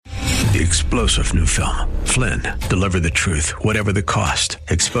The explosive new film, Flynn, deliver the truth, whatever the cost,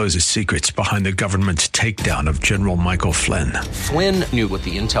 exposes secrets behind the government's takedown of General Michael Flynn. Flynn knew what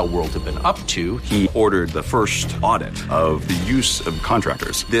the intel world had been up to. He ordered the first audit of the use of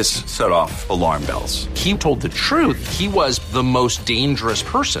contractors. This set off alarm bells. He told the truth. He was the most dangerous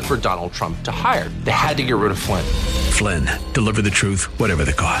person for Donald Trump to hire. They had to get rid of Flynn. Flynn, deliver the truth, whatever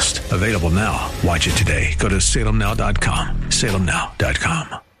the cost. Available now. Watch it today. Go to salemnow.com.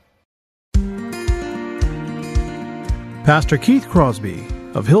 salemnow.com. Pastor Keith Crosby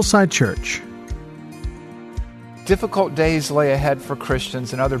of Hillside Church. Difficult days lay ahead for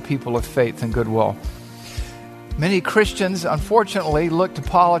Christians and other people of faith and goodwill. Many Christians, unfortunately, look to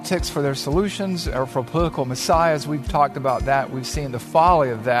politics for their solutions or for political messiahs. We've talked about that. We've seen the folly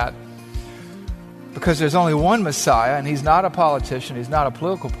of that because there's only one Messiah, and he's not a politician. He's not a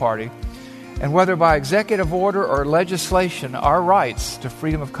political party. And whether by executive order or legislation, our rights to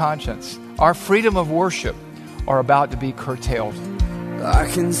freedom of conscience, our freedom of worship, are about to be curtailed. I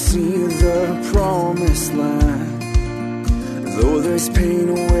can see the promised land, though there's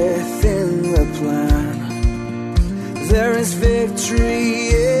pain within the plan. There is victory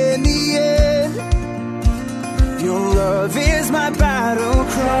in the end. Your love is my battle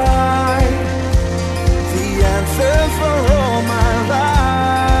cry, the answer for all my life.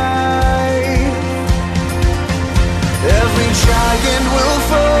 Every giant will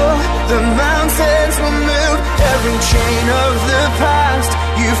fall, the mountains will move, every chain of the past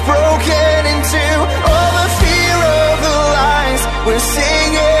you've broken into. All the fear of the lies, we're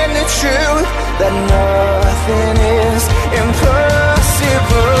singing the truth, that nothing is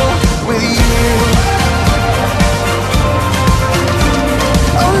impossible with you.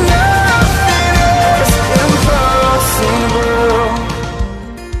 Oh, nothing is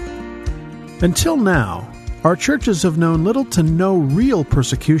impossible. Until now, our churches have known little to no real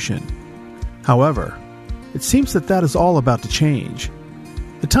persecution. However, it seems that is all about to change.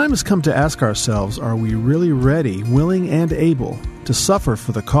 The time has come to ask ourselves, are we really ready, willing, and able to suffer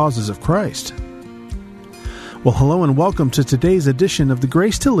for the causes of Christ? Well, hello and welcome to today's edition of the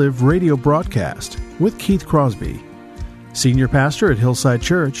Grace to Live radio broadcast with Keith Crosby, Senior Pastor at Hillside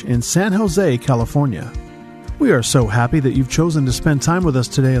Church in San Jose, California. We are so happy that you've chosen to spend time with us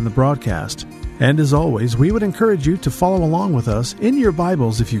today on the broadcast. And as always, we would encourage you to follow along with us in your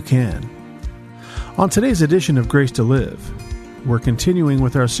Bibles if you can. On today's edition of Grace to Live, we're continuing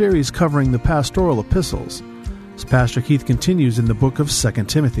with our series covering the pastoral epistles, as Pastor Keith continues in the book of 2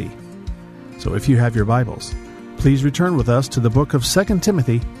 Timothy. So if you have your Bibles, please return with us to the book of 2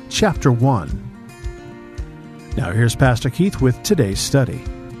 Timothy, chapter 1. Now here's Pastor Keith with today's study.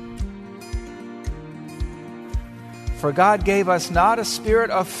 For God gave us not a spirit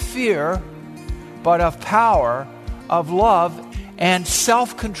of fear, but of power, of love, and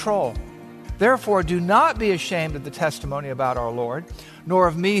self-control. Therefore, do not be ashamed of the testimony about our Lord, nor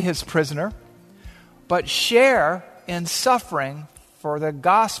of me, his prisoner, but share in suffering for the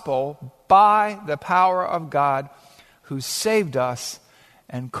gospel by the power of God, who saved us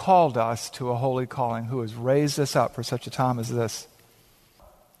and called us to a holy calling, who has raised us up for such a time as this.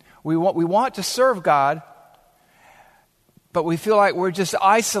 We want to serve God, but we feel like we're just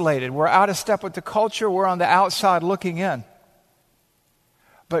isolated. We're out of step with the culture. We're on the outside looking in.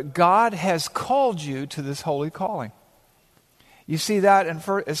 But God has called you to this holy calling. You see that in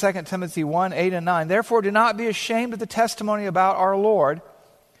 2 Timothy 1, 8 and 9. Therefore, do not be ashamed of the testimony about our Lord,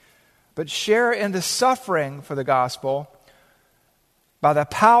 but share in the suffering for the gospel by the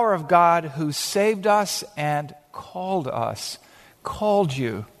power of God, who saved us and called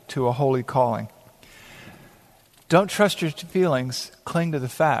you to a holy calling. Don't trust your feelings. Cling to the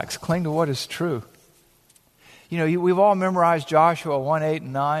facts. Cling to what is true. You know, we've all memorized Joshua 1, 8,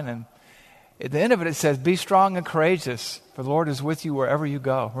 and 9, and at the end of it, it says, be strong and courageous, for the Lord is with you wherever you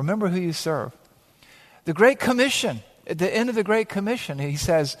go. Remember who you serve. The Great Commission, at the end of the Great Commission, he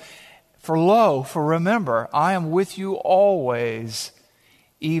says, for remember, I am with you always,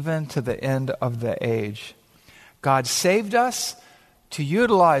 even to the end of the age. God saved us to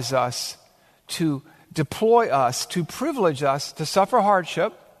utilize us, to deploy us, to privilege us to suffer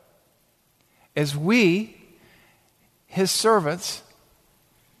hardship as we, his servants,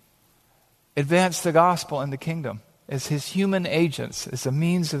 advance the gospel and the kingdom as his human agents, as a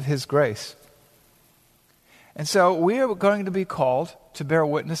means of his grace. And so we are going to be called to bear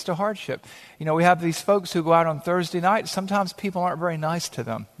witness to hardship. You know, we have these folks who go out on Thursday night. Sometimes people aren't very nice to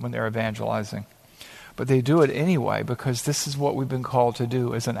them when they're evangelizing. But they do it anyway because this is what we've been called to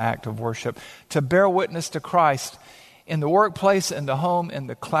do as an act of worship. To bear witness to Christ in the workplace, in the home, in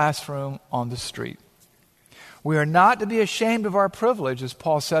the classroom, on the street. We are not to be ashamed of our privilege, as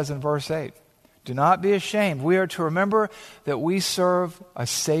Paul says in verse 8. Do not be ashamed. We are to remember that we serve a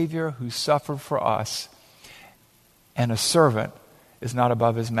Savior who suffered for us, and a servant is not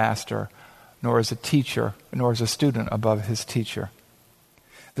above his master, nor is a teacher, nor is a student above his teacher.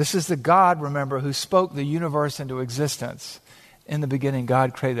 This is the God, remember, who spoke the universe into existence. In the beginning,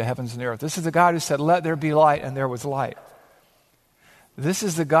 God created the heavens and the earth. This is the God who said, "Let there be light," and there was light. This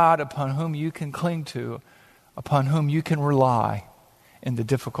is the God upon whom you can cling to, upon whom you can rely in the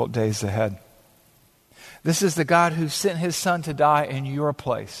difficult days ahead. This is the God who sent his Son to die in your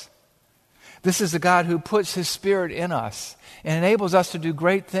place. This is the God who puts his Spirit in us and enables us to do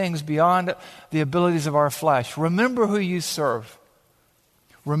great things beyond the abilities of our flesh. Remember who you serve.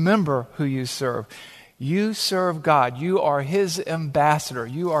 Remember who you serve. You serve God. You are his ambassador.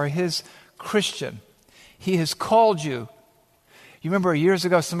 You are his Christian. He has called you. You remember years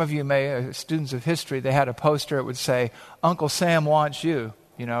ago, some of you may, students of history, they had a poster. It would say, "Uncle Sam wants you,"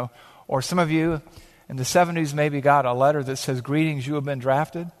 Or some of you in the 70s maybe got a letter that says, "Greetings, you have been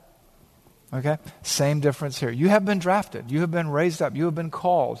drafted." Okay? Same difference here. You have been drafted. You have been raised up. You have been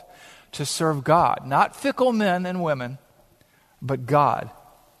called to serve God. Not fickle men and women, but God.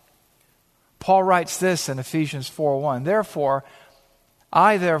 Paul writes this in Ephesians 4:1.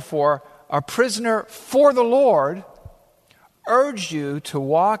 I, a prisoner for the Lord, urge you to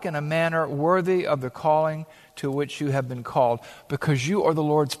walk in a manner worthy of the calling to which you have been called, because you are the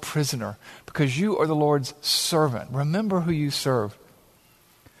Lord's prisoner, because you are the Lord's servant. Remember who you serve.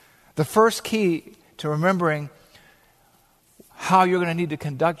 The first key to remembering how you're going to need to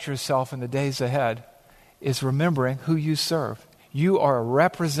conduct yourself in the days ahead is remembering who you serve. You are a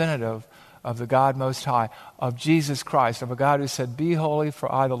representative of the God Most High, of Jesus Christ, of a God who said, "Be holy,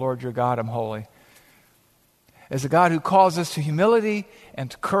 for I, the Lord your God, am holy." As a God who calls us to humility and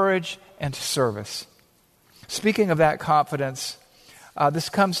to courage and to service. Speaking of that confidence, this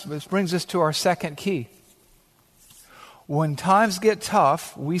brings us to our second key. When times get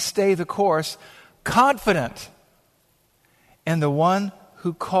tough, we stay the course, confident in the one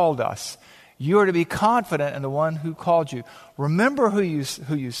who called us. You are to be confident in the one who called you. Remember who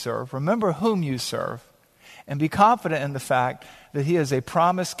you serve. Remember whom you serve. And be confident in the fact that he is a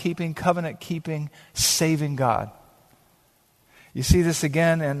promise-keeping, covenant-keeping, saving God. You see this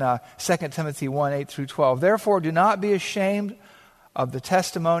again in 2 Timothy 1:8-12. Therefore, do not be ashamed of the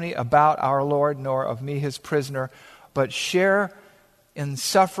testimony about our Lord, nor of me, his prisoner, but share in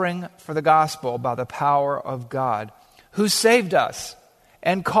suffering for the gospel by the power of God, who saved us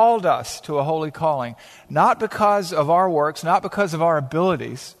and called us to a holy calling, not because of our works, not because of our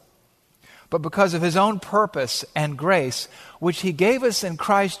abilities, but because of his own purpose and grace, which he gave us in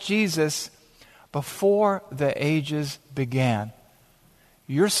Christ Jesus before the ages began.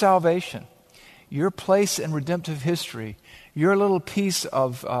 Your salvation, your place in redemptive history, your little piece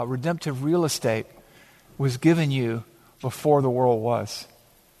of redemptive real estate was given you before the world was,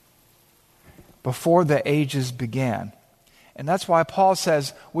 before the ages began. And that's why Paul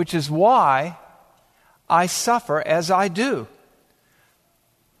says, which is why I suffer as I do.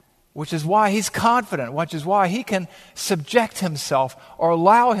 Which is why he's confident, which is why he can subject himself or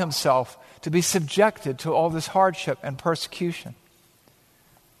allow himself to be subjected to all this hardship and persecution.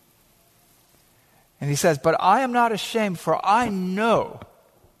 And he says, but I am not ashamed, for I know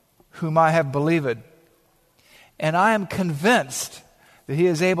whom I have believed. And I am convinced that he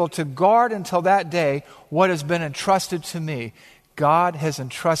is able to guard until that day what has been entrusted to me. God has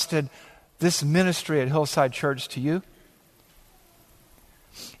entrusted this ministry at Hillside Church to you.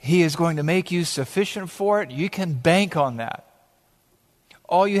 He is going to make you sufficient for it. You can bank on that.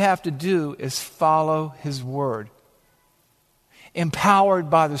 All you have to do is follow his word. Empowered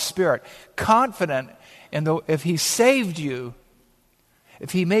by the Spirit. Confident if he saved you,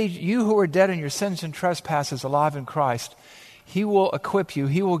 if he made you who were dead in your sins and trespasses alive in Christ, he will equip you.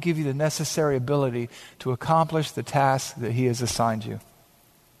 He will give you the necessary ability to accomplish the task that he has assigned you.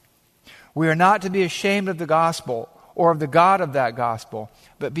 We are not to be ashamed of the gospel or of the God of that gospel,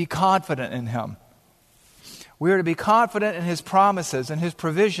 but be confident in him. We are to be confident in his promises, in his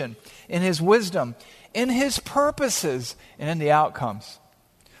provision, in his wisdom, in his purposes, and in the outcomes.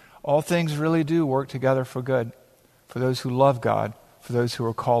 All things really do work together for good, for those who love God, for those who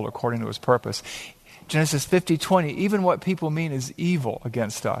are called according to his purpose. Genesis 50:20, even what people mean is evil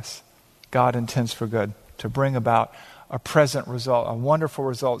against us, God intends for good, to bring about a present result, a wonderful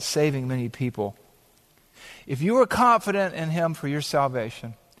result, saving many people. If you are confident in him for your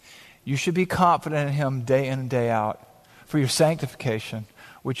salvation, you should be confident in him day in and day out for your sanctification,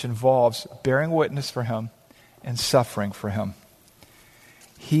 which involves bearing witness for him and suffering for him.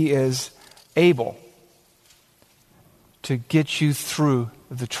 He is able to get you through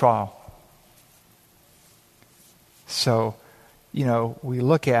the trial. So, we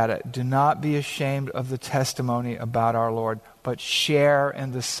look at it. Do not be ashamed of the testimony about our Lord, but share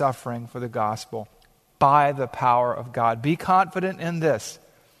in the suffering for the gospel by the power of God. Be confident in this.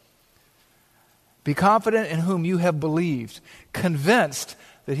 Be confident in whom you have believed, convinced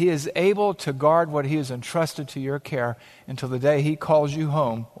that He is able to guard what He has entrusted to your care until the day He calls you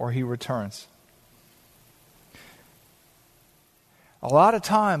home or He returns. A lot of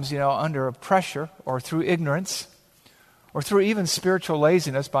times, under pressure or through ignorance, or through even spiritual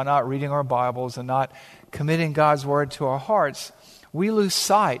laziness by not reading our Bibles and not committing God's Word to our hearts, we lose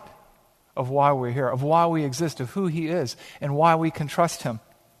sight of why we're here, of why we exist, of who He is, and why we can trust Him.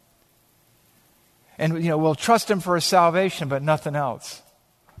 And, we'll trust Him for His salvation, but nothing else.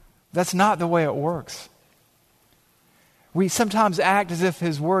 That's not the way it works. We sometimes act as if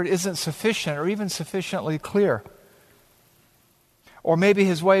His Word isn't sufficient or even sufficiently clear. Or maybe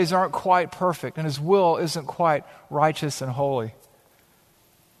His ways aren't quite perfect and His will isn't quite righteous and holy.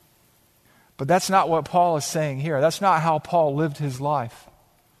 But that's not what Paul is saying here. That's not how Paul lived his life.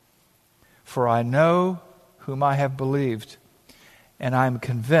 For I know whom I have believed, and I am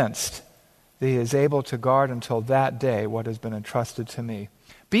convinced that He is able to guard until that day what has been entrusted to me.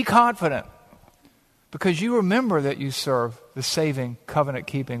 Be confident, because you remember that you serve the saving,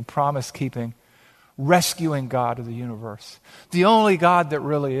 covenant-keeping, promise-keeping, rescuing God of the universe, the only God that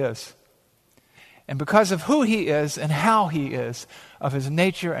really is. And because of who He is and how He is, of His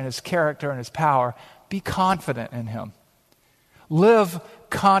nature and His character and His power, be confident in Him. Live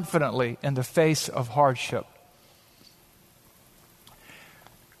confidently in the face of hardship.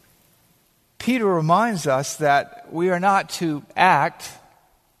 Peter reminds us that we are not to act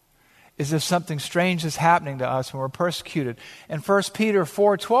as if something strange is happening to us when we're persecuted. In 1 Peter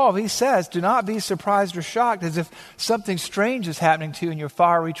 4:12, he says, do not be surprised or shocked as if something strange is happening to you in your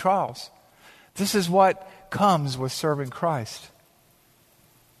fiery trials. This is what comes with serving Christ.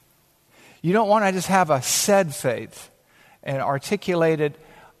 You don't want to just have a said faith, an articulated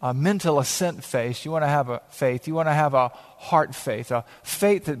mental assent faith. You want to have a faith. You want to have a heart faith, a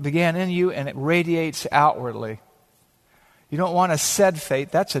faith that began in you and it radiates outwardly. You don't want a said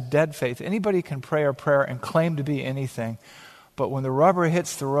faith. That's a dead faith. Anybody can pray a prayer and claim to be anything. But when the rubber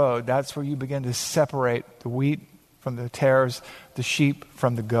hits the road, that's where you begin to separate the wheat from the tares, the sheep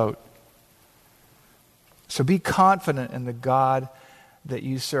from the goat. So be confident in the God that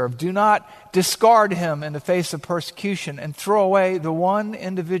you serve. Do not discard Him in the face of persecution and throw away the one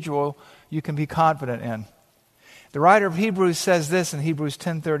individual you can be confident in. The writer of Hebrews says this in Hebrews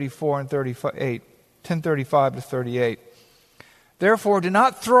 10:34 and 38, 10:35 to 38. Therefore, do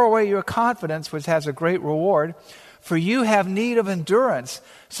not throw away your confidence, which has a great reward, for you have need of endurance,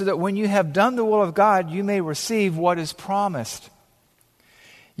 so that when you have done the will of God, you may receive what is promised.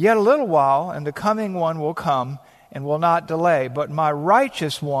 Yet a little while, and the coming one will come and will not delay, but my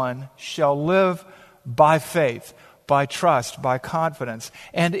righteous one shall live by faith, by trust, by confidence.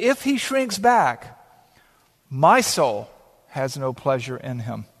 And if he shrinks back, my soul has no pleasure in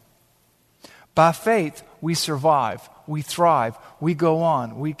him. By faith, we survive, we thrive, we go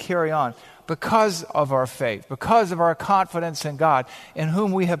on, we carry on because of our faith, because of our confidence in God, in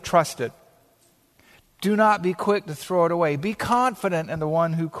whom we have trusted. Do not be quick to throw it away. Be confident in the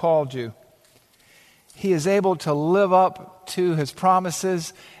one who called you. He is able to live up to His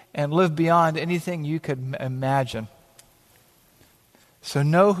promises and live beyond anything you could imagine. So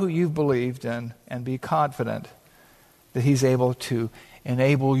know who you've believed in and be confident that He's able to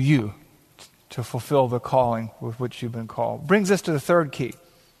enable you to fulfill the calling with which you've been called. Brings us to the third key.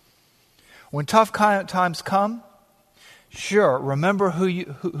 When tough times come, sure, remember who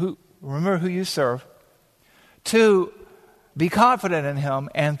you serve. 2, be confident in Him.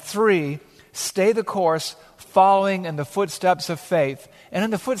 And 3, stay the course, following in the footsteps of faith and in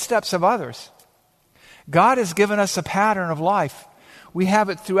the footsteps of others. God has given us a pattern of life. We have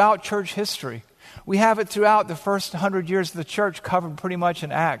it throughout church history. We have it throughout the first 100 years of the church, covered pretty much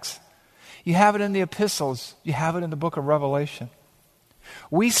in Acts. You have it in the epistles. You have it in the book of Revelation.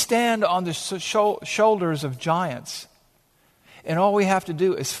 We stand on the shoulders of giants. And all we have to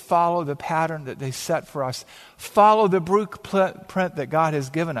do is follow the pattern that they set for us. Follow the blueprint that God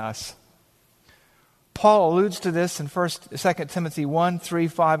has given us. Paul alludes to this in 2 Timothy 1, 3,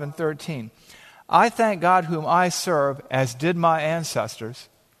 5, and 13. I thank God whom I serve, as did my ancestors,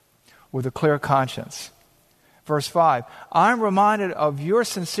 with a clear conscience. Verse 5, I'm reminded of your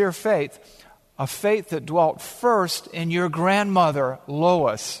sincere faith, a faith that dwelt first in your grandmother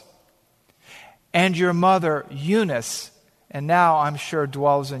Lois and your mother Eunice, and now I'm sure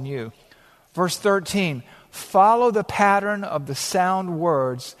dwells in you. Verse 13, follow the pattern of the sound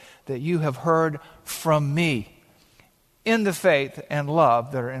words that you have heard from me in the faith and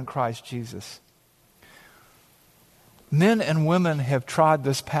love that are in Christ Jesus. Men and women have trod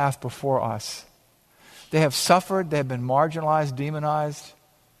this path before us. They have suffered, they have been marginalized, demonized,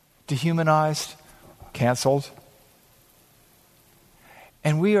 dehumanized, canceled.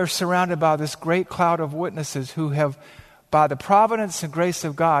 And we are surrounded by this great cloud of witnesses who have, by the providence and grace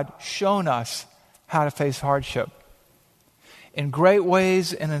of God, shown us how to face hardship in great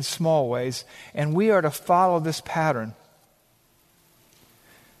ways and in small ways. And we are to follow this pattern.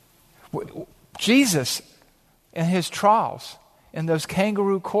 Jesus, in his trials, in those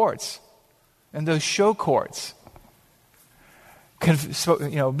kangaroo courts, in those show courts,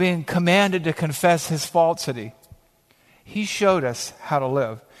 being commanded to confess his falsity, he showed us how to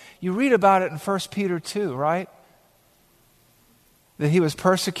live. You read about it in 1 Peter 2, right? That he was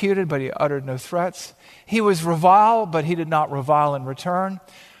persecuted, but he uttered no threats. He was reviled, but he did not revile in return.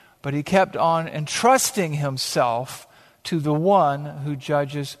 But he kept on entrusting himself to the one who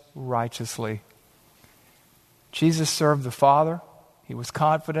judges righteously. Jesus served the Father. He was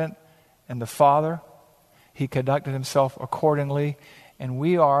confident in the Father. He conducted himself accordingly. And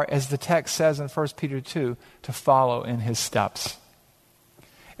we are, as the text says in 1 Peter 2, to follow in his steps.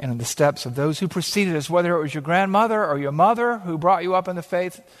 And in the steps of those who preceded us, whether it was your grandmother or your mother who brought you up in the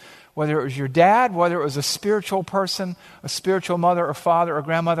faith, whether it was your dad, whether it was a spiritual person, a spiritual mother or father or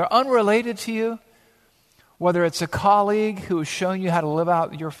grandmother unrelated to you, whether it's a colleague who has shown you how to live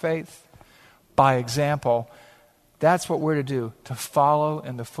out your faith by example, that's what we're to do, to follow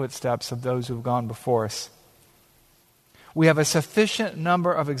in the footsteps of those who have gone before us. We have a sufficient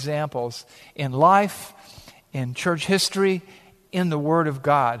number of examples in life, in church history, in the Word of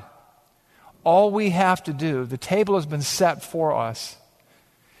God. All we have to do, the table has been set for us.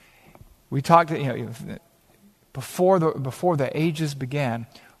 We talked, before the ages began,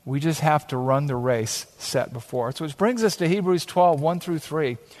 we just have to run the race set before us. Which brings us to Hebrews 12, 1 through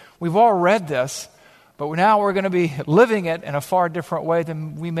 3. We've all read this, but now we're going to be living it in a far different way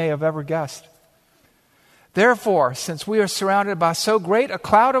than we may have ever guessed. Therefore, since we are surrounded by so great a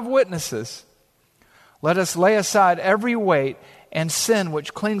cloud of witnesses, let us lay aside every weight and sin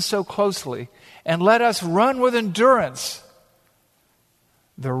which clings so closely, and let us run with endurance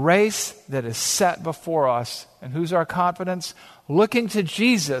the race that is set before us. And who's our confidence? Looking to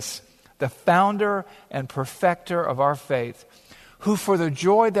Jesus, the founder and perfecter of our faith, who for the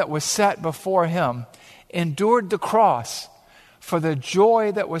joy that was set before him endured the cross. For the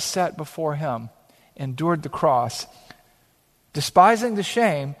joy that was set before him endured the cross, despising the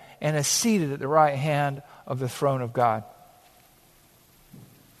shame, and is seated at the right hand of the throne of God.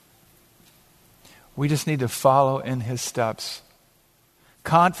 We just need to follow in his steps,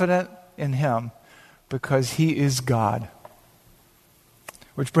 confident in him because he is God.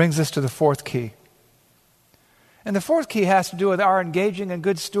 Which brings us to the fourth key. And the fourth key has to do with our engaging in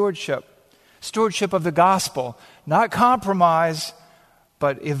good stewardship of the gospel, not compromise,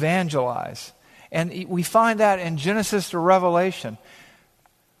 but evangelize. And we find that in Genesis to Revelation.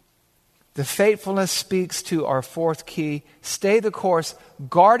 The faithfulness speaks to our fourth key. Stay the course,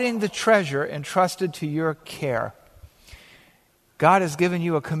 guarding the treasure entrusted to your care. God has given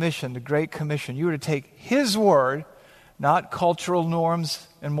you a commission, the Great Commission. You are to take his word, not cultural norms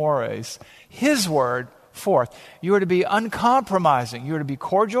and mores, his word forth. You are to be uncompromising. You are to be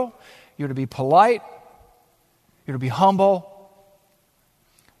cordial. You are to be polite. You are to be humble.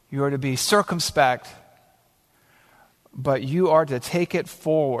 You are to be circumspect, but you are to take it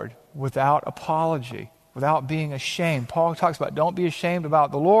forward without apology, without being ashamed. Paul talks about don't be ashamed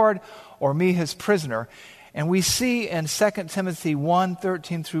about the Lord or me, his prisoner. And we see in 2 Timothy 1,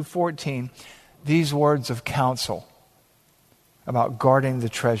 13 through 14, these words of counsel about guarding the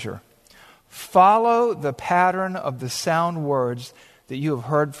treasure. Follow the pattern of the sound words that you have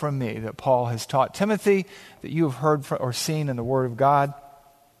heard from me, that Paul has taught Timothy, that you have heard or seen in the Word of God.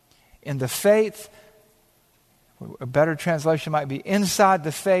 In the faith, a better translation might be inside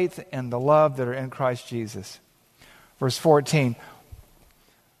the faith and the love that are in Christ Jesus. Verse 14,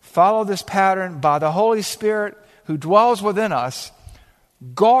 follow this pattern by the Holy Spirit who dwells within us.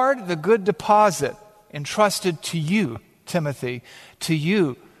 Guard the good deposit entrusted to you, Timothy, to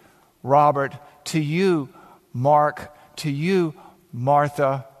you, Robert, to you, Mark, to you,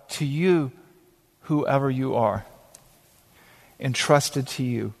 Martha, to you, whoever you are. Entrusted to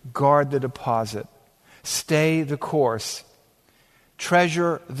you. Guard the deposit. Stay the course.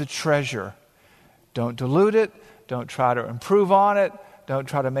 Treasure the treasure. Don't dilute it. Don't try to improve on it. Don't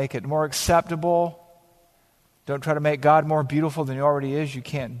try to make it more acceptable. Don't try to make God more beautiful than he already is. You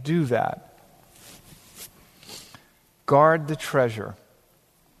can't do that. Guard the treasure.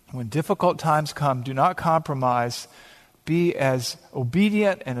 When difficult times come, do not compromise. Be as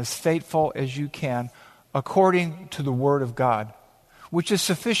obedient and as faithful as you can according to the Word of God, which is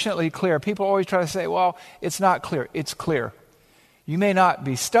sufficiently clear. People always try to say, well, it's not clear. It's clear. You may not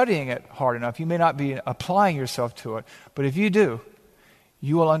be studying it hard enough. You may not be applying yourself to it. But if you do,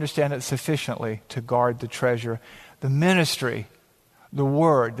 you will understand it sufficiently to guard the treasure, the ministry, the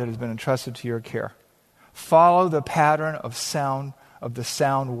Word that has been entrusted to your care. Follow the pattern of the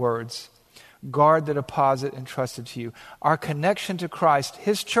sound words. Guard the deposit entrusted to you. Our connection to Christ,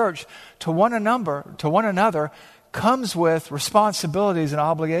 His church, to one another, comes with responsibilities and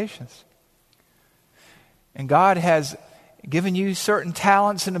obligations. And God has given you certain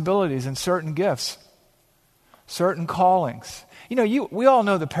talents and abilities and certain gifts, certain callings. We all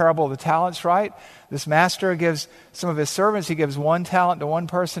know the parable of the talents, right? This master gives some of his servants, he gives one talent to one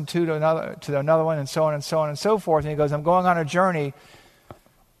person, two to another one, and so on and so on and so forth. And he goes, I'm going on a journey.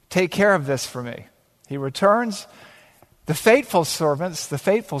 Take care of this for me. He returns. The faithful servants, the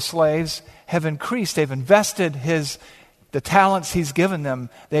faithful slaves have increased. They've invested the talents he's given them.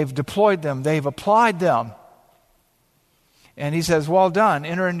 They've deployed them. They've applied them. And he says, well done,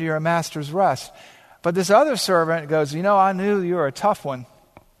 enter into your master's rest. But this other servant goes, I knew you were a tough one.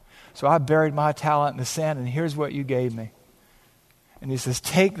 So I buried my talent in the sand, and here's what you gave me. And he says,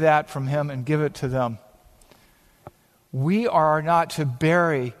 take that from him and give it to them. We are not to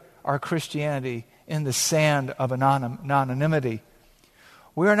bury our Christianity in the sand of anonymity.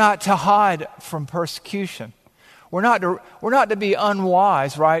 We are not to hide from persecution. We're not to be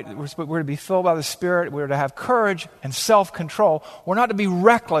unwise, right? We're to be filled by the Spirit. We're to have courage and self-control. We're not to be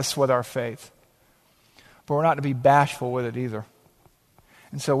reckless with our faith. But we're not to be bashful with it either.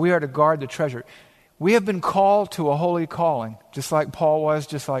 And so we are to guard the treasure. We have been called to a holy calling, just like Paul was,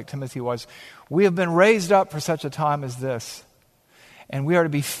 just like Timothy was. We have been raised up for such a time as this. And we are to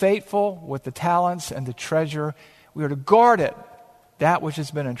be faithful with the talents and the treasure. We are to guard it, that which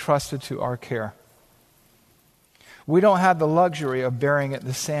has been entrusted to our care. We don't have the luxury of burying it in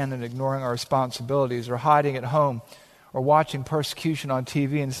the sand and ignoring our responsibilities, or hiding at home, or watching persecution on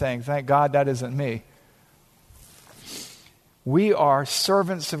TV and saying, thank God that isn't me. We are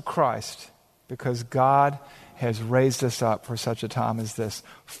servants of Christ because God has raised us up for such a time as this.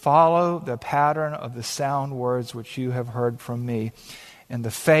 Follow the pattern of the sound words which you have heard from me, in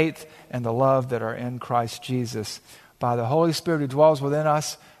the faith and the love that are in Christ Jesus. By the Holy Spirit who dwells within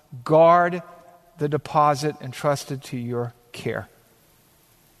us, guard the deposit entrusted to your care.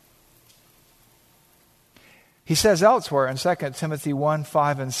 He says elsewhere in 2 Timothy 1,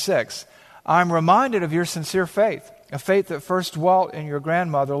 5, and 6, I'm reminded of your sincere faith, a faith that first dwelt in your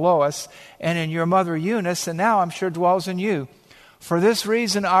grandmother Lois and in your mother Eunice, and now I'm sure dwells in you. For this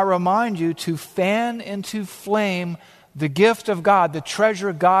reason I remind you to fan into flame the gift of God, the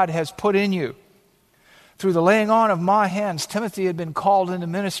treasure God has put in you. Through the laying on of my hands, Timothy had been called into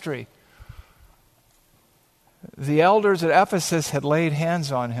ministry. The elders at Ephesus had laid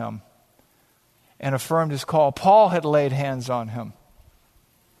hands on him and affirmed his call. Paul had laid hands on him.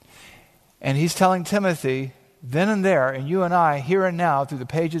 And he's telling Timothy, then and there, and you and I, here and now, through the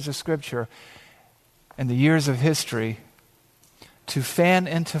pages of Scripture and the years of history, to fan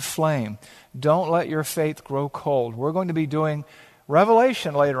into flame. Don't let your faith grow cold. We're going to be doing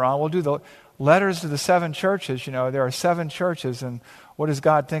Revelation later on. We'll do the letters to the 7 churches. There are 7 churches, and what does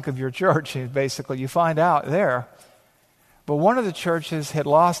God think of your church? Basically, you find out there. But one of the churches had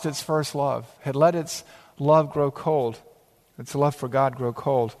lost its first love, had let its love grow cold, its love for God grow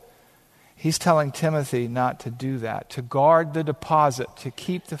cold. He's telling Timothy not to do that, to guard the deposit, to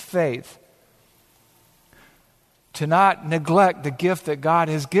keep the faith, to not neglect the gift that God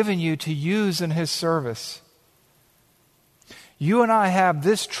has given you to use in His service. You and I have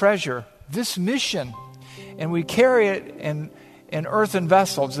this treasure, this mission, and we carry it in earthen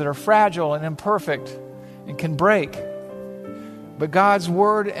vessels that are fragile and imperfect and can break. But God's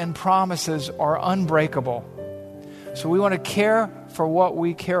word and promises are unbreakable. So we want to care for what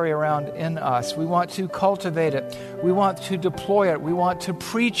we carry around in us. We want to cultivate it. We want to deploy it. We want to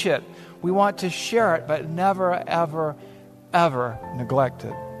preach it. We want to share it, but never, ever, ever neglect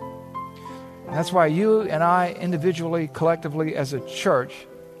it. And that's why you and I, individually, collectively, as a church,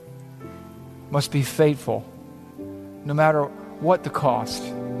 must be faithful, no matter what the cost.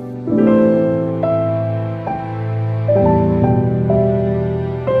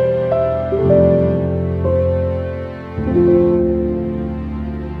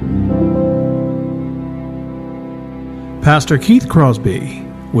 Pastor Keith Crosby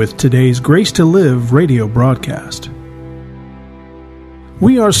with today's Grace to Live radio broadcast.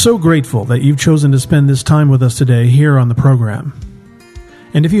 We are so grateful that you've chosen to spend this time with us today here on the program.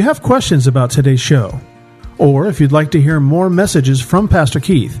 And if you have questions about today's show, or if you'd like to hear more messages from Pastor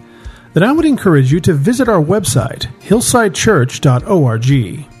Keith, then I would encourage you to visit our website,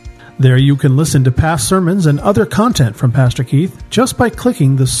 hillsidechurch.org. There you can listen to past sermons and other content from Pastor Keith just by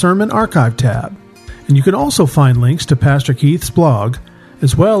clicking the Sermon Archive tab. And you can also find links to Pastor Keith's blog,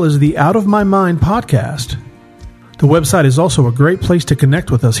 as well as the Out of My Mind podcast. The website is also a great place to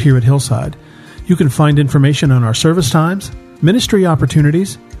connect with us here at Hillside. You can find information on our service times, ministry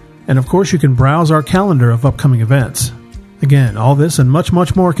opportunities, and of course you can browse our calendar of upcoming events. Again, all this and much,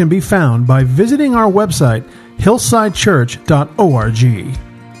 much more can be found by visiting our website,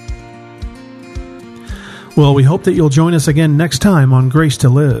 hillsidechurch.org. Well, we hope that you'll join us again next time on Grace to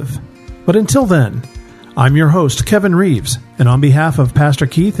Live. But until then, I'm your host, Kevin Reeves, and on behalf of Pastor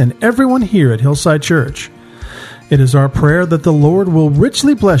Keith and everyone here at Hillside Church, it is our prayer that the Lord will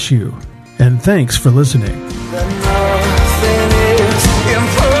richly bless you, and thanks for listening.